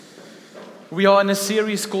We are in a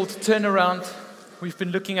series called Turnaround. We've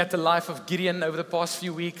been looking at the life of Gideon over the past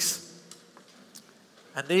few weeks.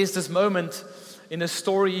 And there's this moment in the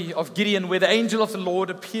story of Gideon where the angel of the Lord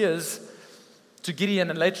appears to Gideon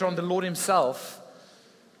and later on the Lord himself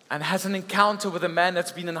and has an encounter with a man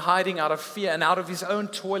that's been in hiding out of fear and out of his own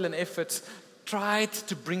toil and efforts tried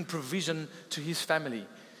to bring provision to his family.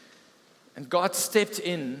 And God stepped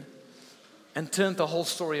in and turned the whole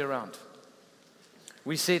story around.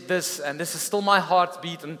 We said this, and this is still my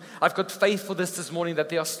heartbeat, and I've got faith for this morning, that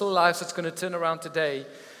there are still lives that's going to turn around today.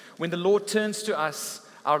 When the Lord turns to us,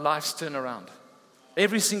 our lives turn around.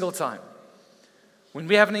 Every single time. When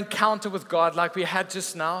we have an encounter with God like we had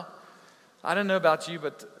just now, I don't know about you,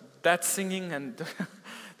 but that singing, and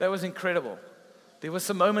that was incredible. There were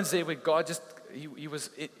some moments there where God just, He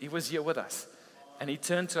was here with us. And He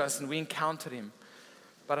turned to us and we encountered Him.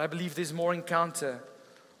 But I believe there's more encounter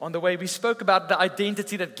on the way. We spoke about the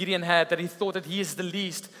identity that Gideon had, that he thought that he is the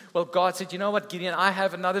least. Well, God said, you know what, Gideon, I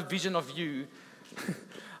have another vision of you.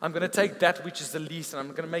 I'm going to take that which is the least and I'm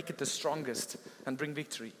going to make it the strongest and bring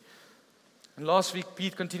victory. And last week,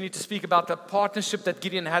 Pete continued to speak about the partnership that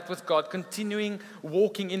Gideon had with God, continuing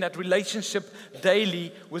walking in that relationship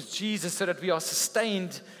daily with Jesus so that we are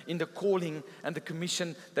sustained in the calling and the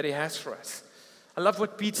commission that He has for us. I love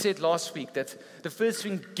what Pete said last week, that the first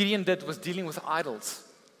thing Gideon did was dealing with idols.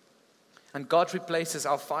 And God replaces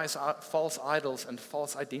our false idols and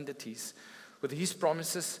false identities with His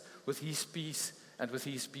promises, with His peace, and with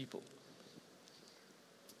His people.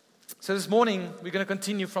 So this morning, we're going to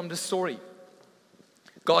continue from this story.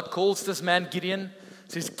 God calls this man Gideon,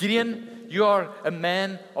 says, Gideon, you are a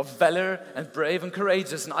man of valor and brave and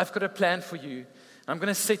courageous, and I've got a plan for you. I'm going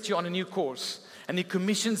to set you on a new course. And He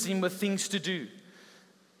commissions him with things to do.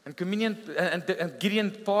 And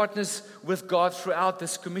Gideon partners with God throughout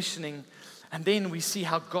this commissioning. And then we see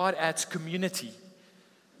how God adds community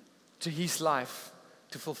to his life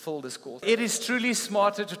to fulfill this call. It is truly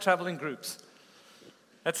smarter to travel in groups.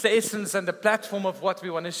 That's the essence and the platform of what we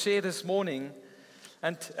want to share this morning.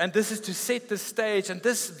 And this is to set the stage. And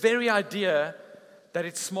this very idea that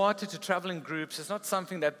it's smarter to travel in groups is not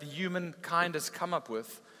something that the humankind has come up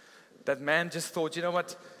with. That man just thought, you know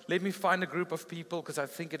what, let me find a group of people because I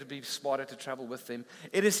think it would be smarter to travel with them.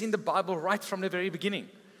 It is in the Bible right from the very beginning.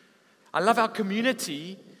 I love our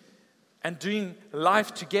community and doing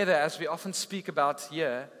life together, as we often speak about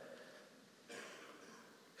here,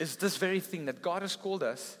 is this very thing that God has called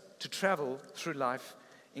us to travel through life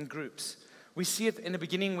in groups. We see it in the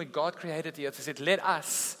beginning when God created the earth. He said, let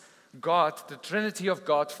us, God, the Trinity of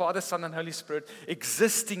God, Father, Son, and Holy Spirit,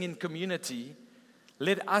 existing in community,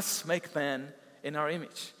 let us make man in our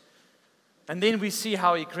image. And then we see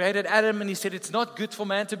how He created Adam and He said, it's not good for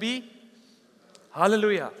man to be.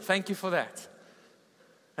 Hallelujah. Thank you for that.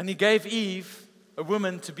 And He gave Eve, a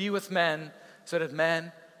woman, to be with man so that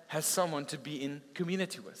man has someone to be in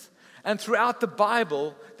community with. And throughout the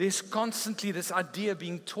Bible, there's constantly this idea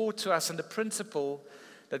being taught to us and the principle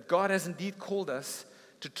that God has indeed called us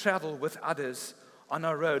to travel with others on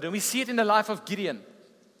our road. And we see it in the life of Gideon.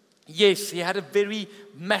 Yes, he had a very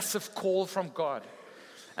massive call from God.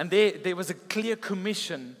 And there was a clear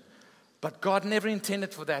commission, but God never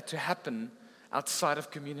intended for that to happen outside of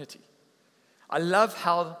community. I love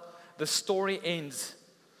how the story ends.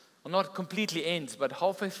 Well, not completely ends, but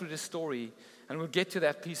halfway through the story, and we'll get to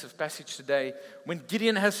that piece of passage today, when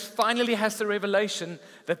Gideon finally has the revelation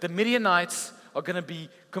that the Midianites are going to be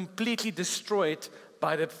completely destroyed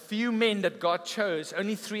by the few men that God chose,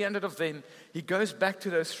 only 300 of them. He goes back to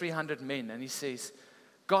those 300 men and he says,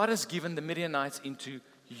 God has given the Midianites into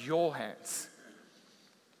your hands.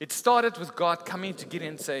 It started with God coming to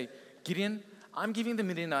Gideon and say, Gideon, I'm giving the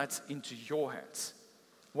Midianites into your hands.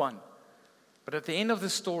 One. But at the end of the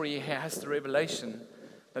story, he has the revelation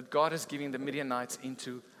that God is giving the Midianites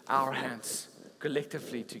into our hands,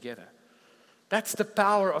 collectively together. That's the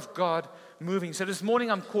power of God moving. So this morning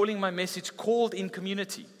I'm calling my message Called in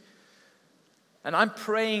Community. And I'm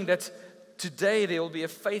praying that today there will be a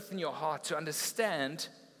faith in your heart to understand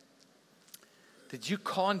that you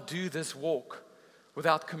can't do this walk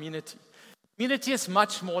without community. Community is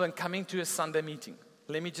much more than coming to a Sunday meeting.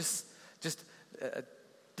 Let me just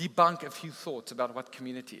debunk a few thoughts about what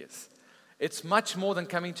community is. It's much more than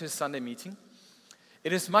coming to a Sunday meeting.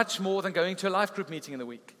 It is much more than going to a life group meeting in the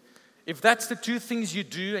week. If that's the two things you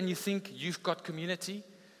do and you think you've got community,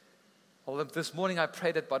 well, this morning I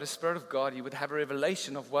pray that by the Spirit of God you would have a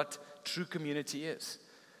revelation of what true community is.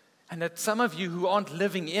 And that some of you who aren't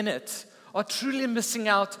living in it are truly missing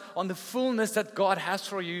out on the fullness that God has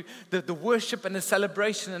for you, the worship and the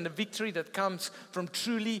celebration and the victory that comes from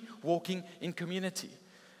truly walking in community.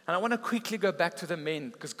 And I want to quickly go back to the men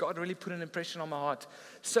because God really put an impression on my heart.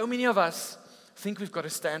 So many of us think we've got to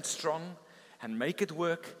stand strong and make it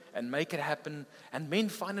work and make it happen. And men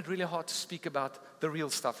find it really hard to speak about the real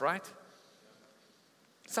stuff, right?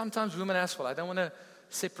 Sometimes women as well. I don't want to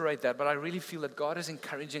separate that, but I really feel that God is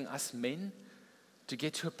encouraging us men to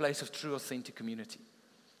get to a place of true, authentic community.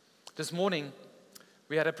 This morning,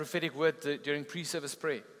 we had a prophetic word during pre-service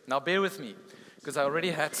prayer. Now, bear with me, because I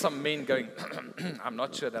already had some men going, I'm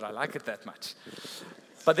not sure that I like it that much.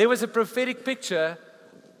 But there was a prophetic picture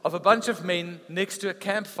of a bunch of men next to a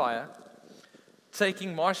campfire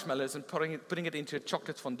taking marshmallows and putting it into a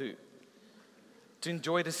chocolate fondue to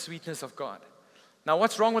enjoy the sweetness of God. Now,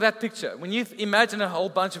 what's wrong with that picture? When you imagine a whole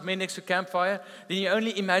bunch of men next to a campfire, then you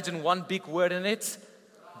only imagine one big word in it,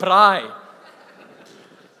 braai.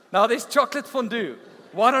 Now, there's chocolate fondue.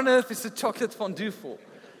 What on earth is the chocolate fondue for?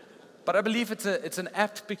 But I believe it's an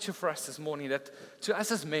apt picture for us this morning that to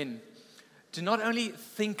us as men, to not only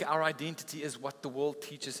think our identity is what the world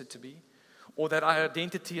teaches it to be, or that our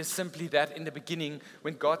identity is simply that in the beginning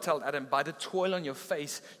when God told Adam, by the toil on your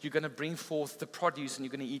face, you're going to bring forth the produce and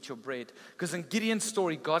you're going to eat your bread. Because in Gideon's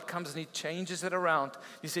story, God comes and he changes it around.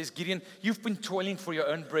 He says, Gideon, you've been toiling for your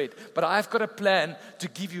own bread, but I've got a plan to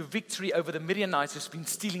give you victory over the Midianites who's been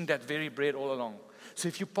stealing that very bread all along. So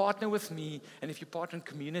if you partner with me and if you partner in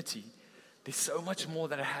community, there's so much more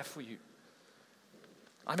that I have for you.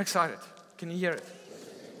 I'm excited. Can you hear it?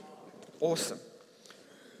 Awesome.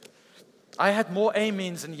 I had more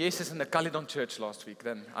amens and yeses in the Caledon church last week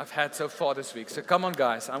than I've had so far this week. So come on,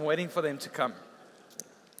 guys. I'm waiting for them to come.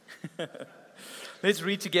 Let's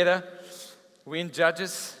read together. We're in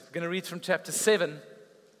Judges. We're going to read from chapter 7.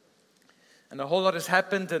 And a whole lot has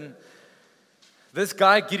happened. And this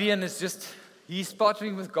guy, Gideon, he's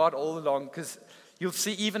partnering with God all along. Because you'll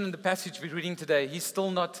see even in the passage we're reading today, he's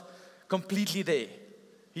still not completely there.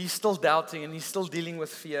 He's still doubting and he's still dealing with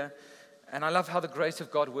fear. And I love how the grace of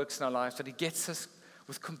God works in our lives, that he gets us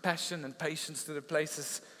with compassion and patience to the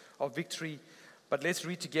places of victory. But let's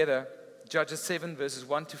read together Judges 7, verses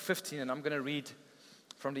 1 to 15, and I'm going to read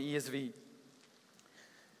from the ESV.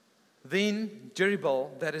 Then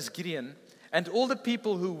Jerubbaal, that is Gideon, and all the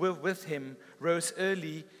people who were with him rose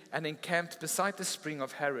early and encamped beside the spring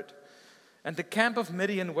of Harod. And the camp of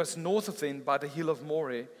Midian was north of them by the hill of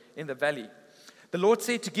Moreh in the valley. The Lord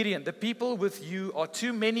said to Gideon, the people with you are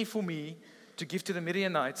too many for me to give to the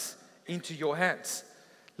Midianites into your hands,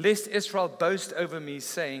 lest Israel boast over me,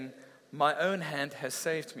 saying, my own hand has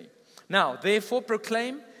saved me. Now, therefore,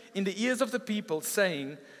 proclaim in the ears of the people,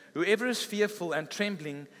 saying, whoever is fearful and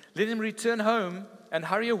trembling, let him return home and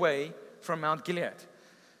hurry away from Mount Gilead.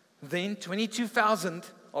 Then 22,000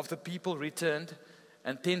 of the people returned,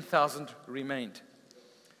 and 10,000 remained.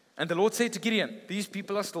 And the Lord said to Gideon, these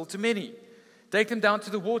people are still too many. Take them down to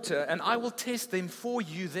the water, and I will test them for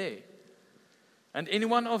you there. And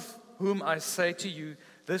anyone of whom I say to you,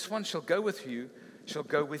 this one shall go with you, shall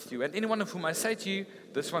go with you. And anyone of whom I say to you,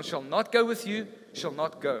 this one shall not go with you, shall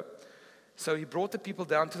not go. So he brought the people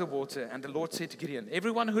down to the water, and the Lord said to Gideon,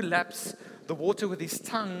 everyone who laps the water with his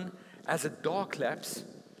tongue as a dog laps,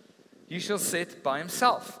 you shall set by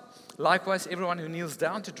himself. Likewise, everyone who kneels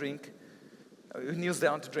down to drink.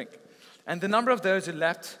 And the number of those who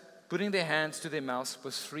lapped, putting their hands to their mouths,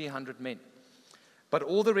 was 300 men. But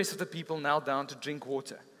all the rest of the people knelt down to drink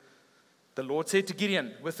water. The Lord said to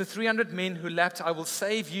Gideon, with the 300 men who lapped, I will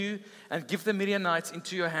save you and give the Midianites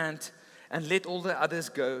into your hand, and let all the others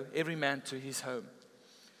go, every man to his home.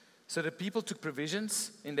 So the people took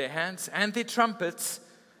provisions in their hands and their trumpets,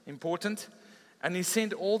 important, and he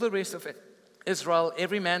sent all the rest of Israel,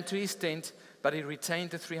 every man to his tent, but he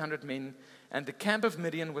retained the 300 men, and the camp of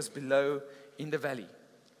Midian was below in the valley.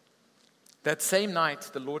 That same night,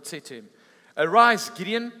 the Lord said to him, arise,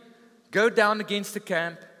 Gideon, go down against the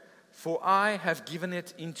camp, for I have given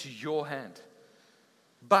it into your hand.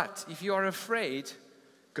 But if you are afraid,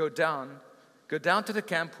 go down to the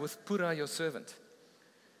camp with Purah your servant.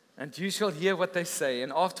 And you shall hear what they say,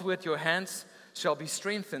 and afterward your hands shall be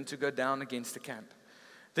strengthened to go down against the camp.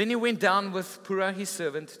 Then he went down with Purah his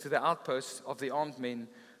servant to the outposts of the armed men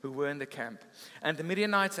who were in the camp. And the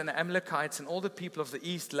Midianites and the Amalekites and all the people of the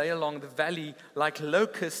east lay along the valley like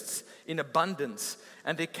locusts in abundance,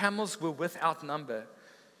 and their camels were without number,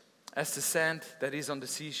 as the sand that is on the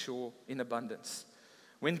seashore in abundance.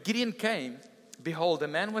 When Gideon came, behold, a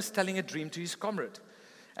man was telling a dream to his comrade.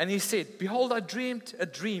 And he said, behold, I dreamed a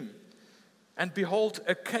dream, and behold,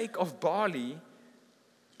 a cake of barley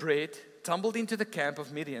bread tumbled into the camp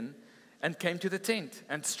of Midian and came to the tent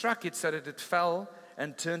and struck it so that it fell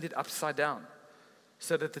and turned it upside down,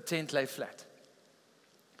 so that the tent lay flat.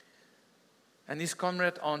 And his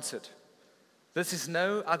comrade answered, "This is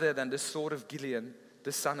no other than the sword of Gideon,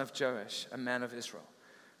 the son of Joash, a man of Israel.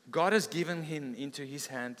 God has given him into his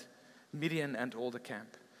hand Midian and all the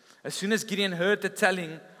camp." As soon as Gideon heard the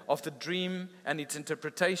telling of the dream and its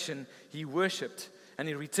interpretation, he worshipped, and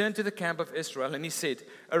he returned to the camp of Israel, and he said,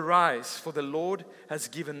 "Arise, for the Lord has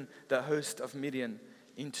given the host of Midian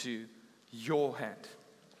into your hand."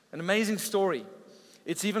 An amazing story.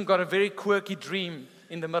 It's even got a very quirky dream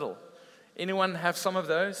in the middle. Anyone have some of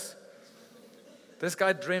those? This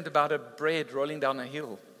guy dreamed about a bread rolling down a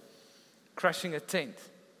hill, crushing a tent.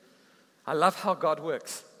 I love how God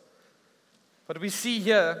works. But we see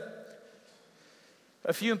here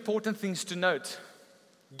a few important things to note.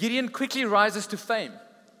 Gideon quickly rises to fame.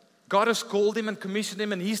 God has called him and commissioned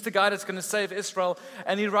him, and he's the guy that's going to save Israel.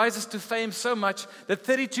 And he rises to fame so much that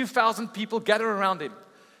 32,000 people gather around him.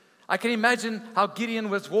 I can imagine how Gideon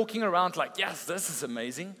was walking around like, yes, this is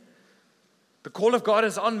amazing. The call of God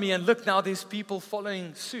is on me, and look now, there's people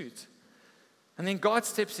following suit. And then God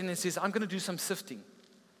steps in and says, I'm going to do some sifting.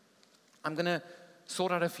 I'm going to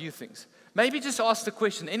sort out a few things. Maybe just ask the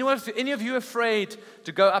question, any of you afraid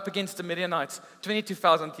to go up against the Midianites?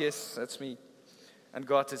 22,000, yes, that's me. And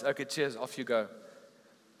God says, okay, cheers, off you go.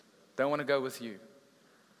 Don't want to go with you.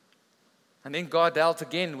 And then God dealt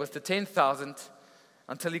again with the 10,000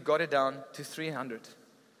 until he got it down to 300.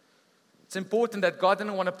 It's important that God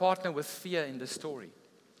didn't want to partner with fear in this story.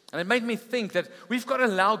 And it made me think that we've got to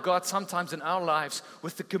allow God sometimes in our lives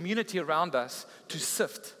with the community around us to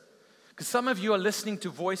sift. Because some of you are listening to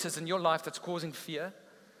voices in your life that's causing fear,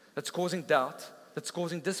 that's causing doubt, that's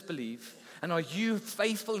causing disbelief. And are you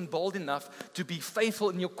faithful and bold enough to be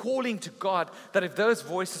faithful in your calling to God that if those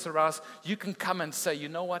voices arise, you can come and say, you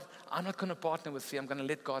know what, I'm not going to partner with fear, I'm going to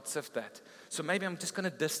let God sift that. So maybe I'm just going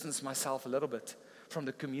to distance myself a little bit from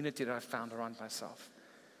the community that I found around myself.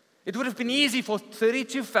 It would have been easy for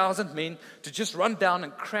 32,000 men to just run down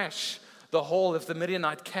and crash the whole of the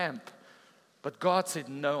Midianite camp. But God said,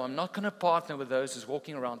 no, I'm not going to partner with those who's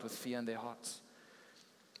walking around with fear in their hearts.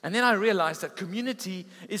 And then I realized that community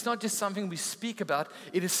is not just something we speak about,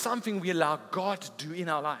 it is something we allow God to do in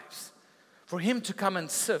our lives. For him to come and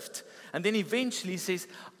sift. And then eventually he says,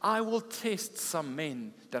 I will test some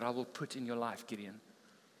men that I will put in your life, Gideon.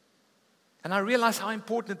 And I realized how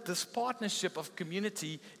important this partnership of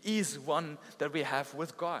community is one that we have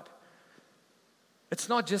with God. It's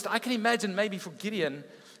not just, I can imagine maybe for Gideon,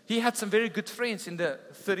 he had some very good friends in the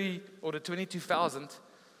 30 or the 22,000,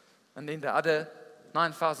 and then the other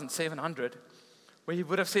 9,700, where he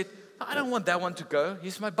would have said, I don't want that one to go.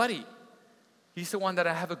 He's my buddy. He's the one that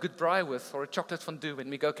I have a good braai with or a chocolate fondue when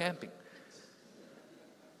we go camping.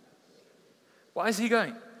 Why is he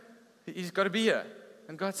going? He's got to be here.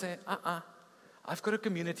 And God said, I've got a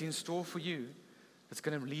community in store for you that's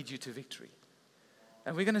going to lead you to victory.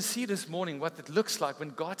 And we're going to see this morning what it looks like when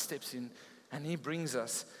God steps in and he brings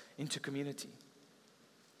us into community.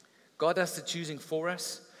 God does the choosing for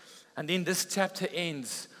us. And then this chapter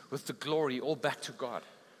ends with the glory all back to God.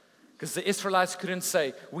 Because the Israelites couldn't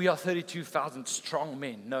say, we are 32,000 strong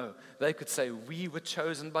men. No, they could say, we were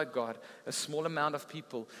chosen by God, a small amount of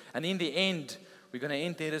people. And in the end, we're going to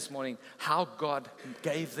end there this morning, how God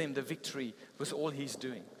gave them the victory was all he's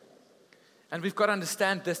doing. And we've got to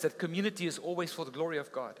understand this, that community is always for the glory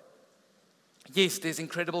of God. Yes, there's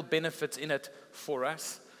incredible benefits in it for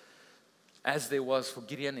us, as there was for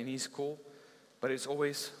Gideon in his call, but it's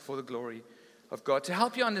always for the glory of God. To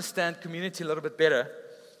help you understand community a little bit better,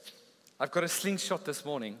 I've got a slingshot this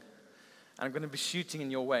morning, and I'm going to be shooting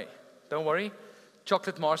in your way. Don't worry,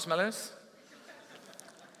 chocolate marshmallows.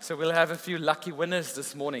 So we'll have a few lucky winners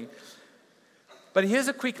this morning. But here's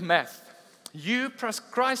a quick math. You plus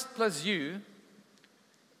Christ plus you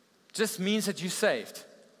just means that you're saved.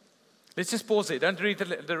 Let's just pause there. Don't read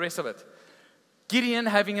the rest of it. Gideon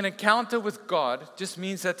having an encounter with God just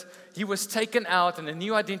means that he was taken out and a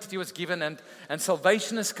new identity was given and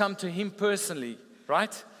salvation has come to him personally,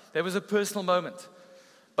 right? There was a personal moment.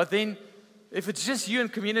 But then if it's just you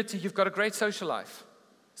and community, you've got a great social life.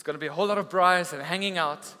 It's going to be a whole lot of braais and hanging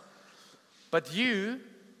out. But you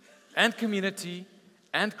and community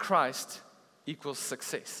and Christ equals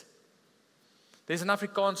success. There's an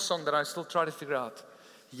Afrikaans song that I still try to figure out.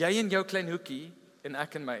 Jy in jou klein hoekie en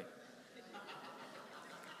ek in my.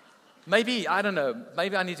 Maybe, I don't know,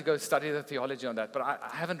 maybe I need to go study the theology on that, but I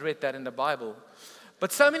haven't read that in the Bible.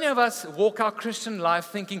 But so many of us walk our Christian life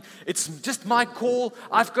thinking, it's just my call,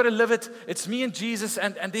 I've got to live it, it's me and Jesus,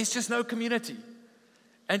 and there's just no community.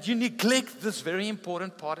 And you neglect this very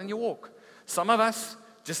important part in your walk. Some of us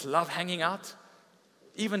just love hanging out,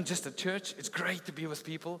 even just at church. It's great to be with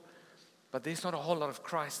people. but there's not a whole lot of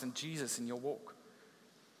Christ and Jesus in your walk.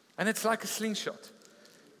 And it's like a slingshot.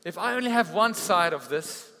 If I only have one side of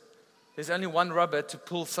this, there's only one rubber to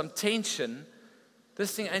pull some tension,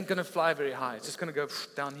 this thing ain't going to fly very high. It's just going to go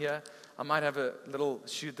down here. I might have a little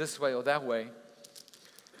shoot this way or that way.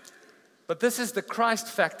 But this is the Christ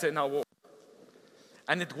factor in our walk.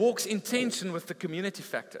 And it walks in tension with the community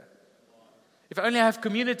factor. If I only have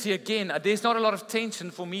community again, there's not a lot of tension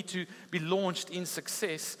for me to be launched in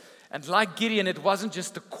success. And like Gideon, it wasn't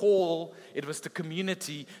just the call, it was the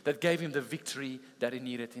community that gave him the victory that he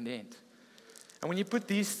needed in the end. And when you put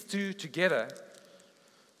these two together,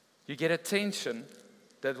 you get a tension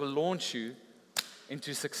that will launch you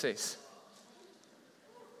into success.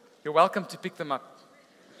 You're welcome to pick them up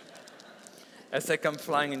as they come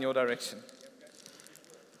flying in your direction.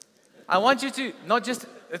 I want you to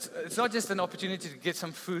it's not just an opportunity to get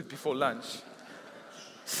some food before lunch.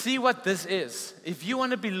 See what this is. If you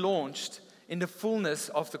want to be launched in the fullness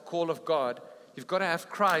of the call of God, you've got to have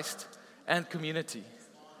Christ and community.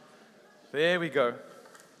 There we go.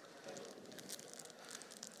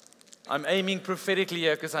 I'm aiming prophetically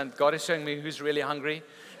here because God is showing me who's really hungry.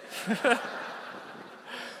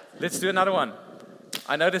 Let's do another one.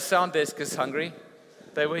 I know the sound desk is hungry.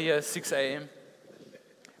 They were here at 6 a.m.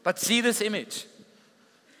 But see this image.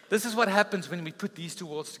 This is what happens when we put these two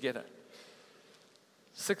worlds together.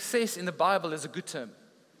 Success in the Bible is a good term.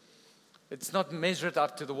 It's not measured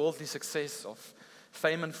up to the worldly success of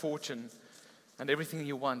fame and fortune and everything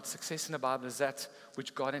you want. Success in the Bible is that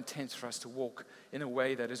which God intends for us to walk in a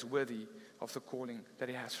way that is worthy of the calling that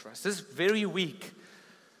He has for us. This very week,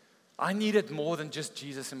 I needed more than just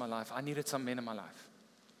Jesus in my life. I needed some men in my life.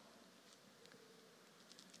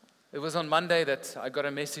 It was on Monday that I got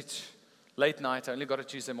a message late night. I only got it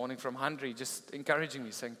Tuesday morning from Henry, just encouraging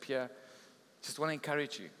me, saying, Pierre, just want to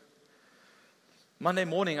encourage you. Monday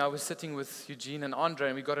morning, I was sitting with Eugene and Andre,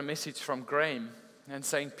 and we got a message from Graham and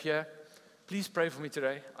saying, Pierre, please pray for me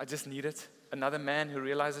today. I just need it. Another man who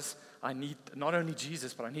realizes I need not only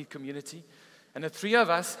Jesus, but I need community. And the three of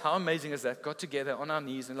us, how amazing is that, got together on our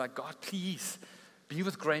knees and like, God, please be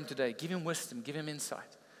with Graham today. Give him wisdom. Give him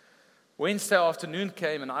insight. Wednesday afternoon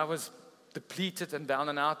came, and I was depleted and down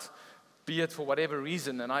and out, be it for whatever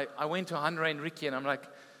reason. And I went to Andre and Ricky, and I'm like,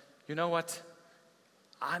 you know what?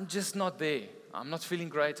 I'm just not there. I'm not feeling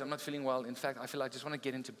great. I'm not feeling well. In fact, I feel like I just want to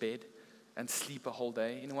get into bed and sleep a whole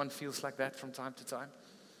day. Anyone feels like that from time to time?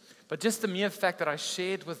 But just the mere fact that I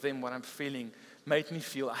shared with them what I'm feeling made me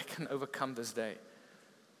feel I can overcome this day.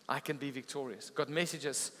 I can be victorious. Got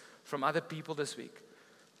messages from other people this week,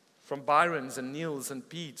 from Byron's and Neil's and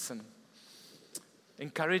Pete's, and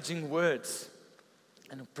encouraging words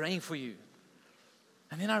and praying for you.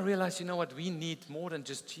 And then I realized, you know what? We need more than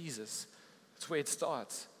just Jesus. That's where it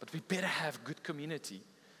starts. But we better have good community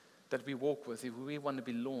that we walk with if we want to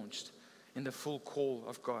be launched in the full call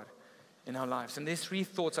of God in our lives. And there's 3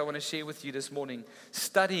 thoughts I want to share with you this morning,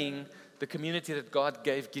 studying the community that God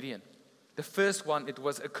gave Gideon. The first one, it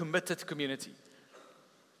was a committed community.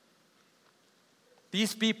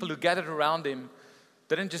 These people who gathered around him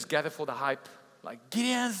didn't just gather for the hype, like,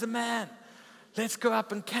 Gideon's the man. Let's go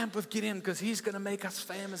up and camp with Gideon because he's going to make us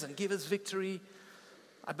famous and give us victory.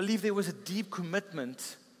 I believe there was a deep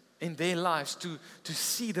commitment in their lives to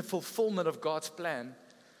see the fulfillment of God's plan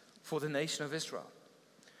for the nation of Israel.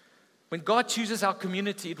 When God chooses our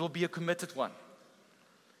community, it will be a committed one.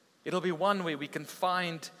 It'll be one where we can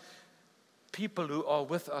find people who are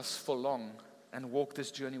with us for long and walk this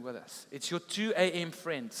journey with us. It's your 2 a.m.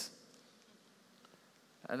 friends.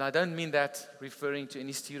 And I don't mean that referring to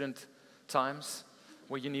any student times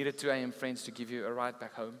where you needed 2 a.m. friends to give you a ride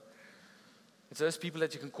back home. It's those people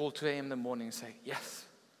that you can call 2 a.m. in the morning and say, yes,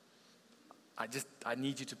 I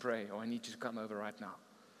need you to pray, or I need you to come over right now.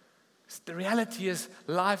 The reality is,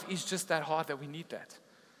 life is just that hard that we need that.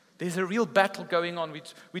 There's a real battle going on.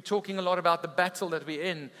 We're talking a lot about the battle that we're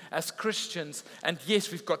in as Christians. And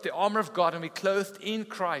yes, we've got the armor of God and we're clothed in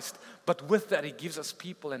Christ. But with that, He gives us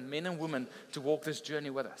people and men and women to walk this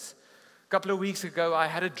journey with us. A couple of weeks ago, I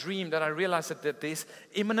had a dream that I realized that there's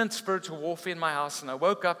imminent spiritual warfare in my house. And I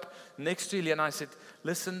woke up next to Ilya and I said,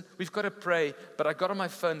 listen, we've got to pray. But I got on my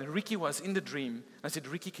phone. Ricky was in the dream. I said,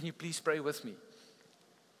 Ricky, can you please pray with me?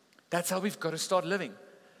 That's how we've got to start living.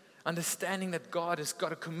 Understanding that God has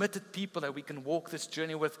got a committed people that we can walk this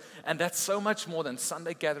journey with. And that's so much more than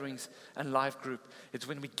Sunday gatherings and life group. It's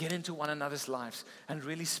when we get into one another's lives and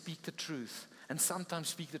really speak the truth. And sometimes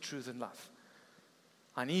speak the truth in love.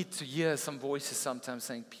 I need to hear some voices sometimes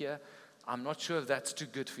saying, Pierre, I'm not sure if that's too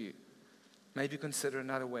good for you. Maybe consider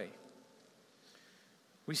another way.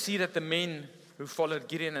 We see that the men who followed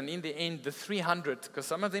Gideon, and in the end, the 300, because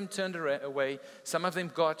some of them turned away, some of them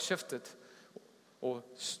God shifted,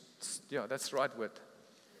 that's the right word.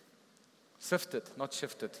 Sifted, not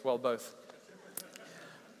shifted. Well, both.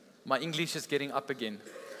 My English is getting up again.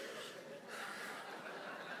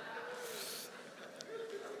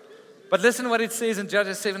 But listen what it says in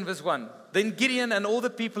Judges 7 verse 1. Then Gideon and all the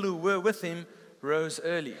people who were with him rose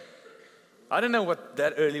early. I don't know what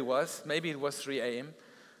that early was. Maybe it was 3 a.m.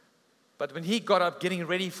 But when he got up getting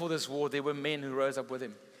ready for this war, there were men who rose up with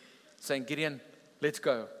him saying, Gideon, let's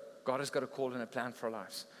go. God has got a call and a plan for our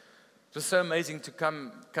lives. It was so amazing to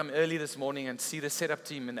come early this morning and see the setup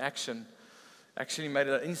team in action. Actually made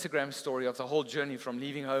an Instagram story of the whole journey from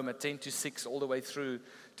leaving home at 10 to 6 all the way through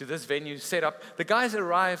to this venue set up. The guys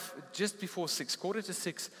arrive just before 6, quarter to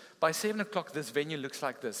 6. By 7 o'clock, this venue looks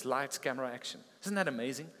like this. Lights, camera, action. Isn't that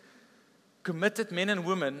amazing? Committed men and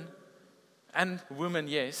women,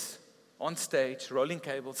 yes, on stage, rolling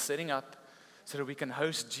cables, setting up so that we can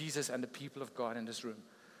host Jesus and the people of God in this room.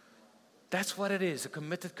 That's what it is, a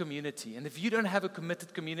committed community. And if you don't have a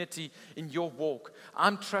committed community in your walk,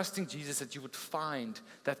 I'm trusting Jesus that you would find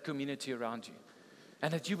that community around you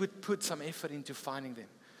and that you would put some effort into finding them.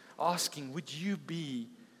 Asking, would you be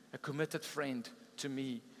a committed friend to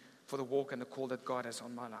me for the walk and the call that God has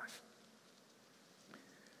on my life?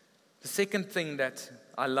 The second thing that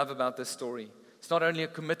I love about this story, it's not only a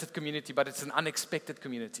committed community, but it's an unexpected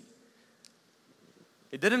community.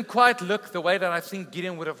 It didn't quite look the way that I think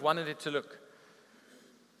Gideon would have wanted it to look.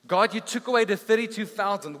 God, you took away the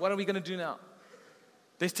 32,000. What are we going to do now?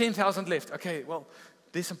 There's 10,000 left. Okay, well,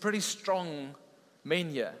 there's some pretty strong men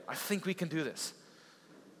here. I think we can do this.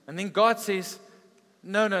 And then God says,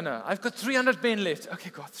 no. I've got 300 men left. Okay,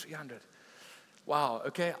 God, 300. Wow,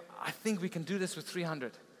 okay, I think we can do this with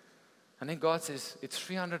 300. And then God says, it's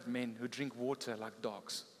 300 men who drink water like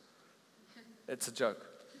dogs. It's a joke.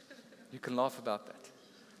 You can laugh about that.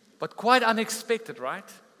 But quite unexpected, right?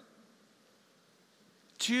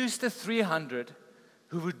 Choose the 300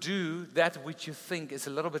 who would do that which you think is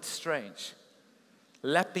a little bit strange.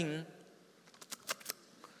 Lapping.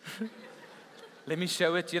 Let me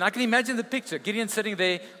show it to you. And I can imagine the picture. Gideon sitting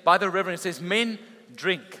there by the river and says, men,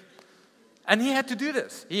 drink. And he had to do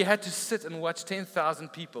this. He had to sit and watch 10,000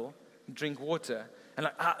 people drink water.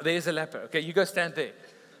 And there's a lapper. Okay, you go stand there.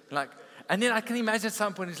 And then I can imagine at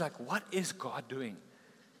some point he's like, what is God doing?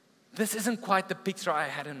 This isn't quite the picture I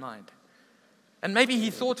had in mind. And maybe he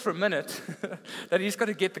thought for a minute that he's got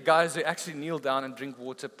to get the guys who actually kneel down and drink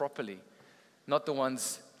water properly, not the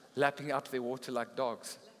ones lapping up their water like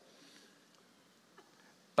dogs.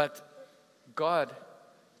 But God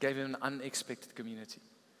gave him an unexpected community.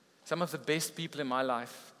 Some of the best people in my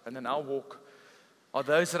life and in our walk are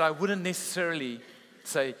those that I wouldn't necessarily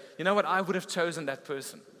say, you know what, I would have chosen that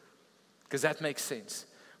person. Because that makes sense.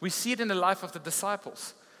 We see it in the life of the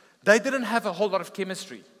disciples. They didn't have a whole lot of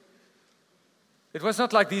chemistry. It was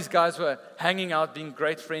not like these guys were hanging out, being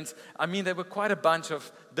great friends. I mean, they were quite a bunch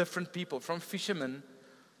of different people, from fishermen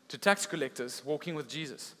to tax collectors walking with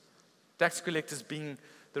Jesus. Tax collectors being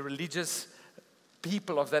the religious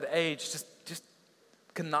people of that age, just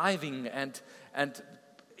conniving and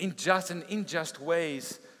in unjust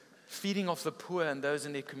ways, feeding off the poor and those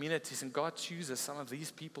in their communities. And God chooses some of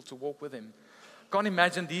these people to walk with him. Can't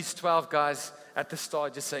imagine these 12 guys at the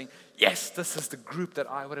start just saying, yes, this is the group that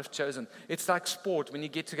I would have chosen. It's like sport when you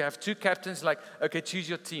get to have two captains, like, okay, choose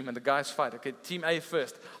your team, and the guys fight. Okay, team A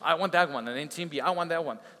first. I want that one. And then team B, I want that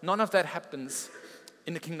one. None of that happens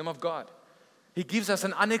in the kingdom of God. He gives us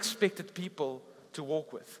an unexpected people to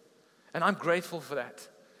walk with. And I'm grateful for that.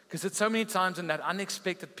 Because it's so many times in that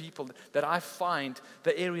unexpected people that I find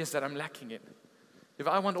the areas that I'm lacking in. If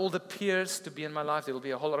I want all the peers to be in my life, there will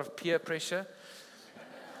be a whole lot of peer pressure.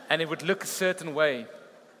 And it would look a certain way.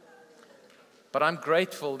 But I'm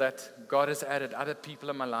grateful that God has added other people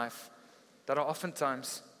in my life that are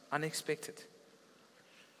oftentimes unexpected.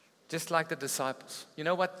 Just like the disciples. You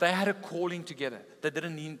know what? They had a calling together. They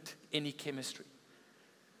didn't need any chemistry.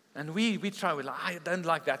 And we try, we're like, I don't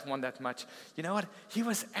like that one that much. You know what? He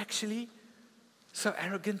was actually so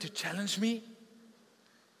arrogant to challenge me.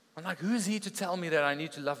 I'm like, who is he to tell me that I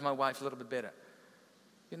need to love my wife a little bit better?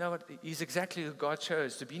 You know what? He's exactly who God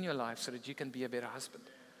chose to be in your life so that you can be a better husband.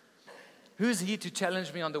 Who is he to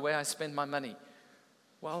challenge me on the way I spend my money?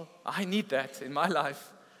 Well, I need that in my life.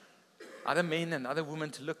 Other men and other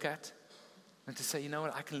women to look at and to say, you know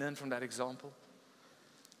what? I can learn from that example.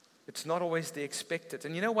 It's not always the expected.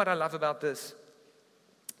 And you know what I love about this?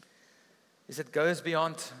 Is it goes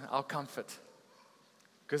beyond our comfort.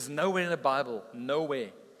 Because nowhere in the Bible,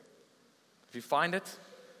 nowhere, if you find it,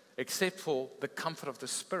 except for the comfort of the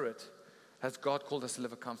Spirit, has God called us to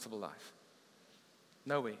live a comfortable life.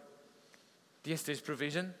 Nowhere. Yes, there's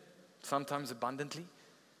provision, sometimes abundantly,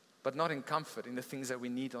 but not in comfort, in the things that we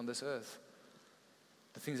need on this earth.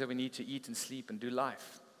 The things that we need to eat and sleep and do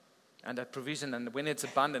life. And that provision, and when it's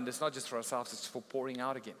abundant, it's not just for ourselves, it's for pouring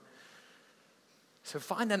out again. So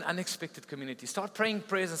find an unexpected community. Start praying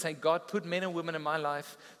prayers and saying, God, put men and women in my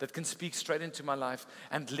life that can speak straight into my life,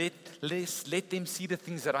 and let them see the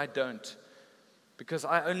things that I don't. Because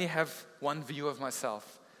I only have one view of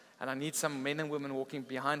myself, and I need some men and women walking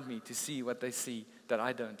behind me to see what they see that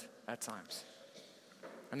I don't at times.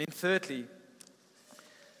 And then thirdly,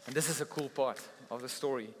 and this is a cool part of the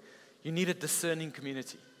story, you need a discerning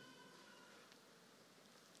community.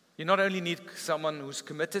 You not only need someone who's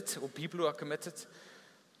committed or people who are committed,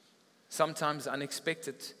 sometimes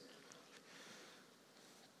unexpected,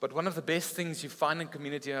 but one of the best things you find in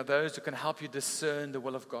community are those who can help you discern the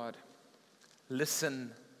will of God.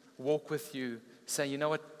 Listen, walk with you, say, you know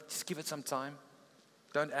what, just give it some time.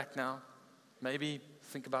 Don't act now. Maybe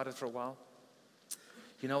think about it for a while.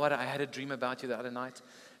 You know what, I had a dream about you the other night,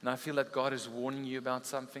 and I feel that God is warning you about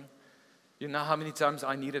something. You know how many times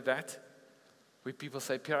I needed that? Where people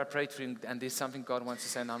say, Pierre, I prayed for you, and there's something God wants to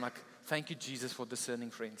say. And I'm like, thank you, Jesus, for discerning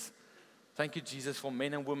friends. Thank you, Jesus, for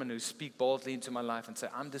men and women who speak boldly into my life and say,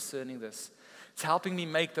 I'm discerning this. It's helping me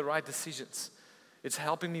make the right decisions. It's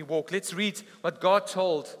helping me walk. Let's read what God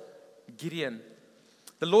told Gideon.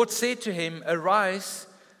 The Lord said to him, arise,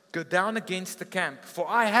 go down against the camp, for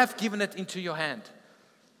I have given it into your hand.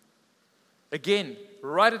 Again,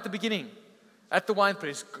 right at the beginning, at the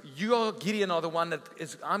winepress, you are Gideon are the one that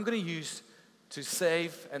I'm going to use to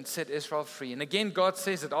save and set Israel free. And again, God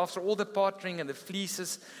says that after all the partnering and the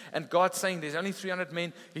fleeces, and God saying there's only 300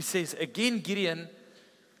 men, He says, again, Gideon,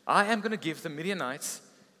 I am going to give the Midianites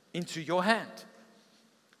into your hand.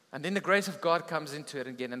 And then the grace of God comes into it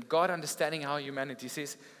again, and God understanding how humanity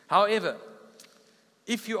says, however,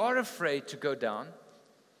 if you are afraid to go down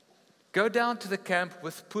to the camp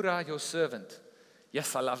with Purah, your servant.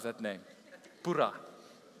 Yes, I love that name. Purah.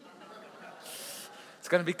 It's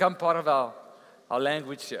going to become part of our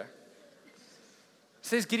language here.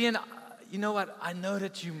 Says Gideon, you know what? I know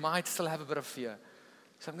that you might still have a bit of fear.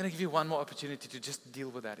 So I'm going to give you one more opportunity to just deal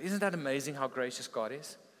with that. Isn't that amazing how gracious God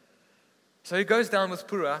is? So he goes down with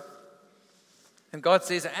Purah, and God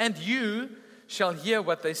says, and you shall hear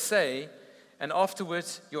what they say, and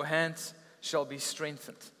afterwards your hands shall be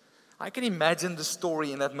strengthened. I can imagine the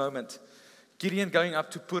story in that moment. Gideon going up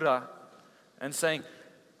to Purah and saying,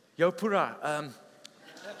 yo, Purah,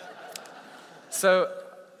 so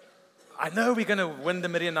I know we're going to win the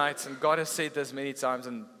Midianites, and God has said this many times,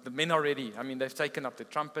 and the men are ready. I mean, they've taken up the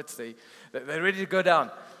trumpets. They're ready to go down.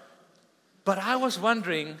 But I was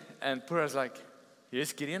wondering, and Purah's like,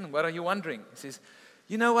 yes, Gideon, what are you wondering? He says,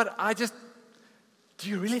 you know what, do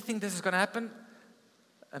you really think this is going to happen?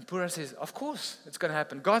 And Purah says, of course it's going to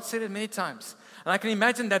happen. God said it many times. And I can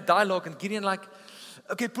imagine that dialogue, and Gideon like,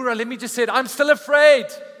 okay, Purah, let me just say it. I'm still afraid.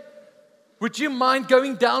 Would you mind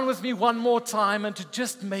going down with me one more time and to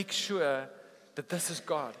just make sure that this is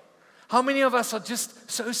God? How many of us are just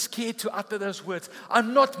so scared to utter those words?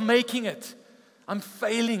 I'm not making it. I'm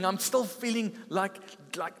failing. I'm still feeling like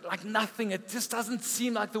nothing. It just doesn't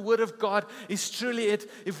seem like the Word of God is truly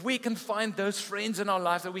it. If we can find those friends in our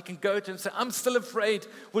lives that we can go to and say, I'm still afraid.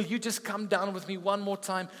 Will you just come down with me one more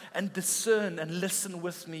time and discern and listen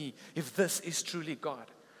with me if this is truly God?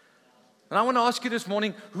 And I want to ask you this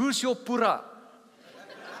morning, who's your Purah?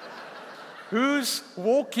 Who's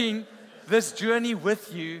walking this journey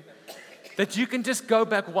with you that you can just go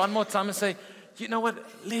back one more time and say, you know what,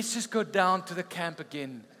 let's just go down to the camp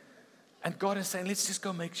again. And God is saying, let's just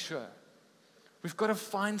go make sure. We've got to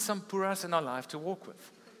find some Purahs in our life to walk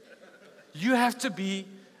with. You have to be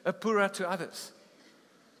a Purah to others.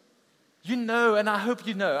 You know, and I hope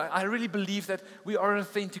you know, I really believe that we are an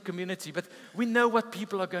authentic community, but we know what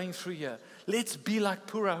people are going through here. Let's be like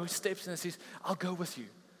Purah, who steps in and says, I'll go with you.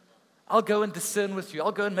 I'll go and discern with you.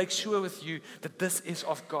 I'll go and make sure with you that this is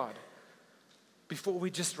of God before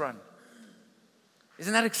we just run.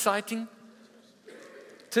 Isn't that exciting?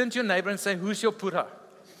 Turn to your neighbor and say, who's your Purah?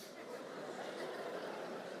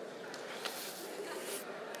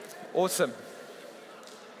 Awesome.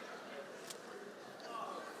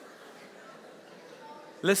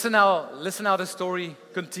 Listen how the story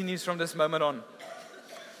continues from this moment on.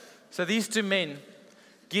 So these two men,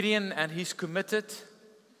 Gideon and his committed,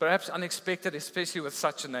 perhaps unexpected, especially with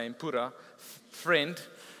such a name, Purah, friend,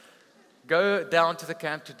 go down to the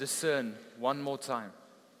camp to discern one more time.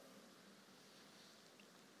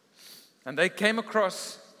 And they came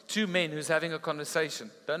across two men who's having a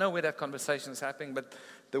conversation. Don't know where that conversation is happening, but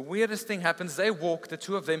the weirdest thing happens. They walk, the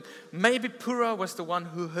two of them. Maybe Purah was the one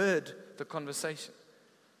who heard the conversation.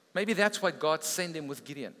 Maybe that's why God sent him with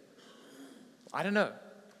Gideon. I don't know.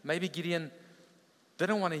 Maybe Gideon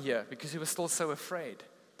didn't want to hear because he was still so afraid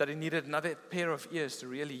that he needed another pair of ears to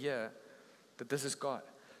really hear that this is God.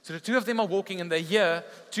 So the two of them are walking and they hear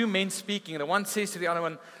two men speaking. And the one says to the other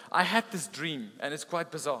one, I had this dream and it's quite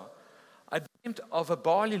bizarre. I dreamed of a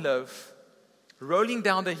barley loaf rolling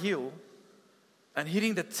down the hill and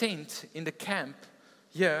hitting the tent in the camp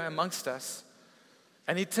here amongst us.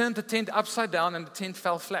 And he turned the tent upside down and the tent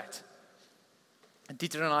fell flat. And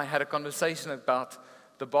Dieter and I had a conversation about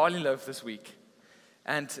the barley loaf this week.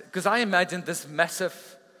 And because I imagined this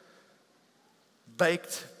massive,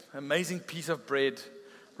 baked, amazing piece of bread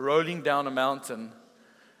rolling down a mountain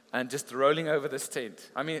and just rolling over this tent.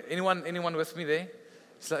 I mean, anyone with me there?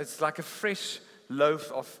 It's like a fresh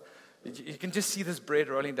loaf of, you can just see this bread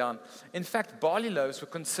rolling down. In fact, barley loaves were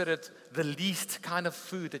considered the least kind of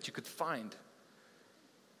food that you could find.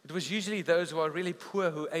 It was usually those who are really poor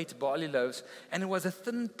who ate barley loaves, and it was a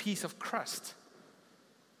thin piece of crust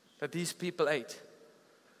that these people ate.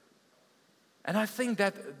 And I think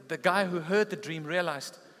that the guy who heard the dream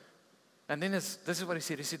realized, and then this is what he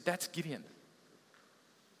said. He said, that's Gideon.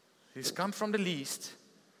 He's come from the least,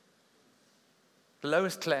 the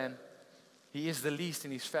lowest clan. He is the least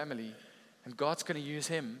in his family. And God's going to use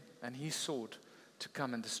him and his sword to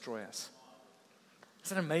come and destroy us.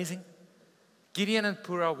 Isn't it amazing? Gideon and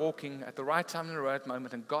Purah are walking at the right time in the right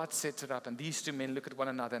moment, and God sets it up. And these two men look at one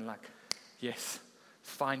another and like, yes,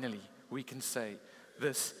 finally we can say,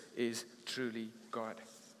 this is truly God.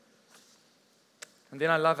 And then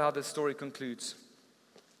I love how the story concludes.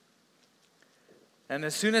 And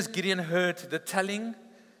as soon as Gideon heard the telling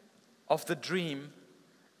of the dream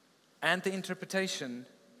and the interpretation,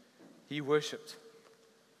 he worshipped.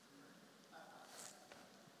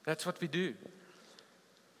 That's what we do.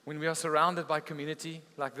 When we are surrounded by community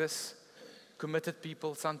like this, committed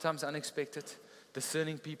people, sometimes unexpected,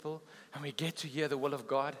 discerning people, and we get to hear the will of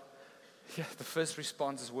God, the first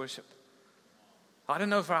response is worship. I don't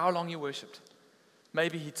know for how long he worshipped.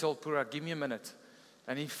 Maybe he told Purah, give me a minute.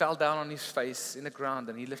 And he fell down on his face in the ground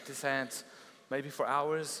and he lifted his hands, maybe for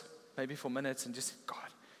hours, maybe for minutes, and just said, God,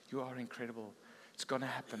 you are incredible. It's going to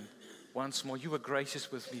happen. Once more, you were gracious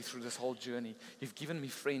with me through this whole journey. You've given me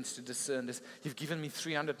friends to discern this. You've given me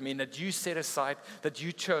 300 men that you set aside, that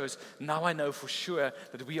you chose. Now I know for sure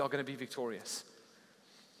that we are going to be victorious.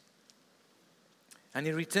 And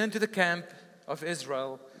he returned to the camp of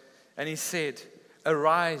Israel and he said,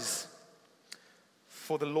 arise,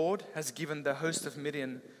 for the Lord has given the host of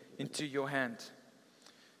Midian into your hand.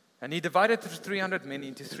 And he divided the 300 men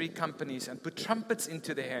into 3 companies and put trumpets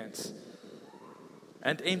into their hands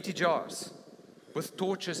and empty jars with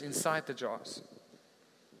torches inside the jars.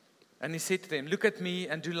 And he said to them, look at me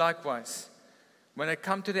and do likewise. When I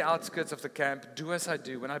come to the outskirts of the camp, do as I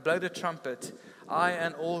do. When I blow the trumpet, I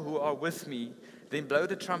and all who are with me, then blow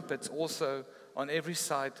the trumpets also on every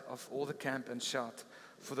side of all the camp and shout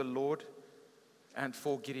for the Lord and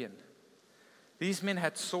for Gideon. These men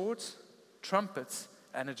had swords, trumpets,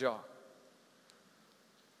 and a jar.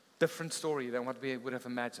 Different story than what we would have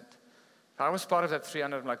imagined. I was part of that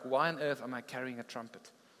 300. I'm like, why on earth am I carrying a trumpet?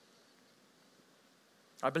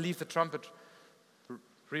 I believe the trumpet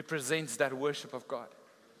represents that worship of God.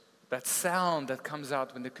 That sound that comes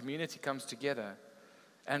out when the community comes together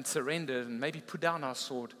and surrender and maybe put down our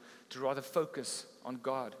sword to rather focus on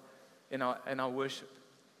God in our worship.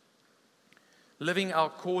 Living our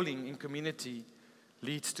calling in community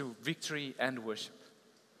leads to victory and worship.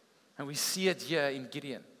 And we see it here in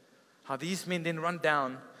Gideon. How these men then run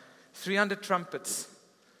down 300 trumpets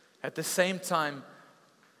at the same time,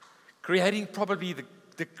 creating probably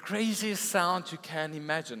the craziest sound you can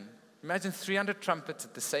imagine. Imagine 300 trumpets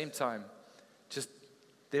at the same time. Just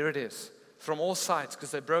there it is. From all sides, because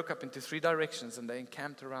they broke up into 3 directions and they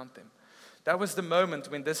encamped around them. That was the moment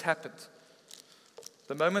when this happened.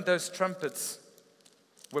 The moment those trumpets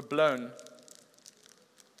were blown,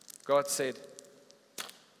 God said,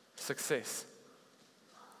 success.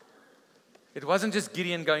 It wasn't just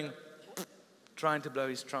Gideon trying to blow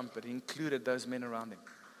his trumpet. He included those men around him.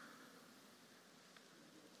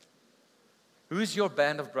 Who's your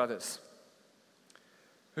band of brothers?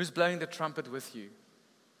 Who's blowing the trumpet with you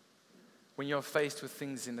when you're faced with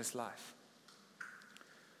things in this life?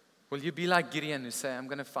 Will you be like Gideon who say, I'm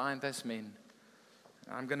going to find those men.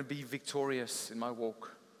 I'm going to be victorious in my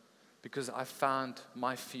walk because I found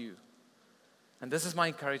my few. And this is my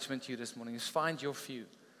encouragement to you this morning, is find your few.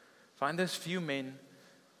 Find those few men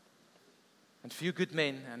and few good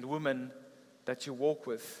men and women that you walk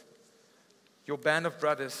with, your band of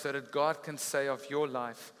brothers, so that God can say of your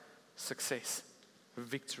life, success,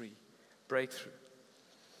 victory, breakthrough.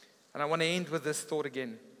 And I want to end with this thought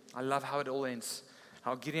again. I love how it all ends.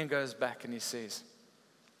 How Gideon goes back and he says,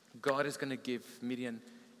 God is going to give Midian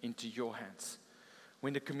into your hands.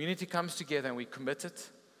 When the community comes together and we commit it,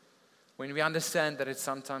 when we understand that it's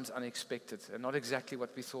sometimes unexpected and not exactly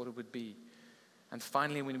what we thought it would be, and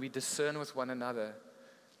finally when we discern with one another,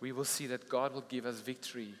 we will see that God will give us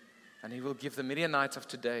victory and He will give the Midianites of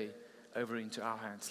today over into our hands.